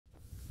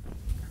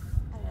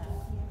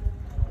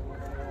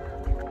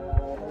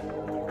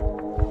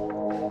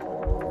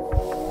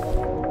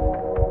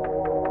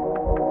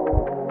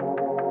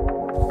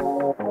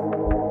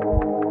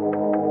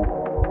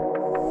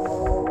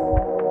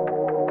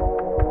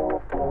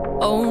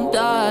Oh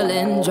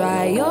darling,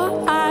 dry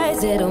your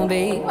eyes, it'll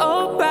be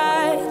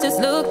alright. Just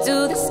look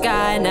to the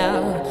sky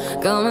now.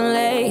 Come and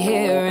lay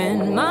here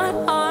in my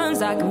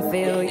arms. I can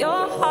feel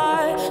your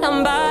heart,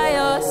 I'm by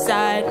your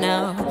side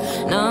now.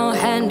 Now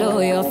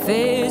handle your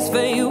fears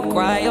for you,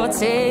 cry your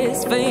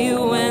tears for you.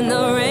 When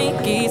the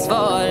rain keeps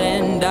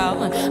falling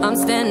down, I'm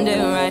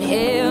standing right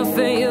here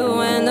for you.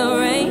 When the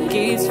rain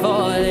keeps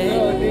falling,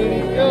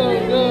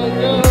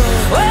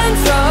 when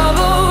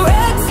trouble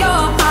wrecks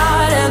your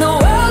heart and the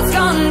world's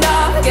gone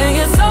dark and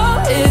your soul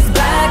is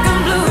black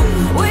and blue,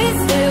 we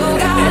still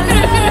got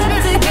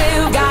love to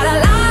give, got a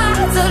lot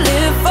to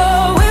live for.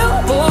 We'll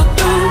pull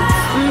through.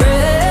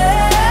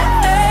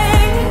 Brave,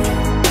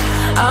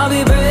 I'll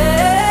be brave.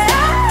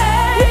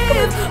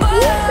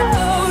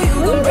 Oh, you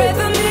can pray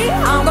for me,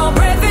 I'm gonna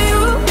pray for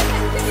you.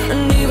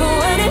 And even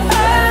when it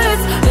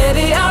hurts,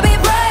 baby, I'll be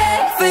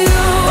brave for you.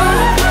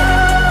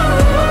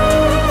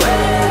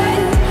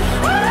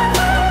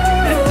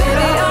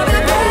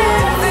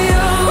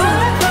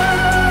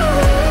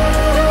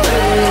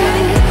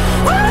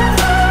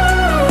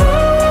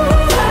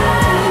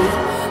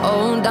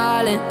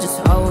 Just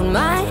hold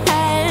my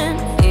hand,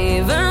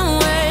 even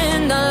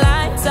when the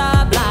lights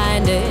are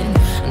blinding.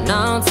 And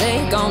I'll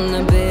take on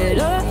the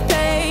bitter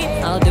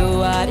pain, I'll do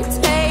what it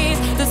takes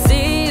to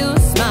see you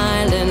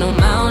smiling. No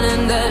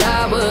mountain that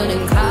I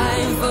wouldn't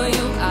climb for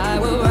you, I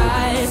will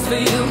rise for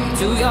you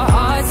to your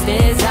heart's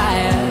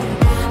desire.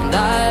 And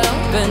I'll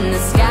open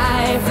the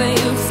sky for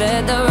you,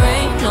 set the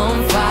rain on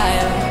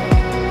fire.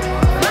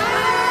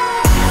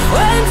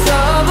 When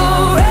trouble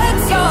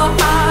wrecks your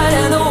heart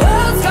and the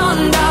world's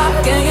gone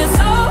dark and your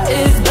soul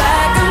is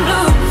black and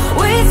blue,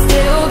 we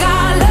still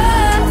got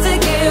love to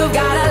give,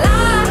 got a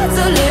lot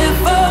to live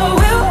for.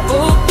 We'll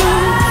pull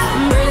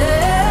through.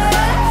 Brave,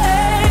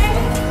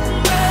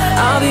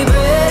 I'll be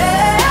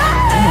brave.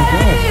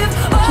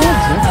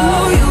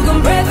 Oh, you can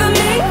pray for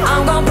me,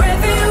 I'm gonna pray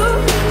for you.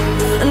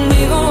 And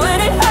even when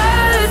it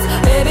hurts,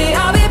 baby,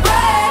 I'll be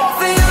brave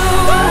for you.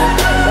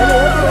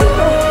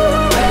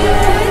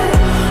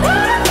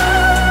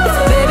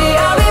 Baby,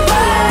 I'll be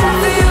brave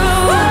for you.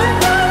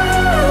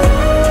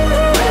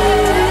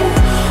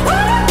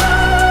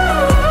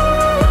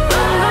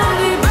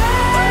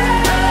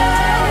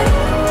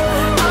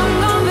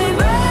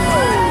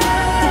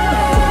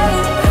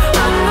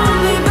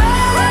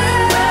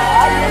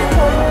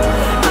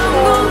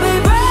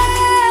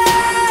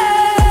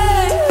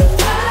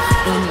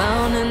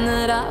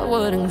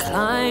 Wouldn't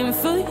climb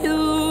for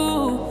you,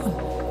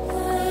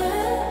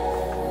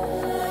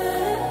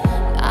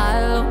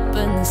 I'll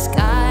open the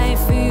sky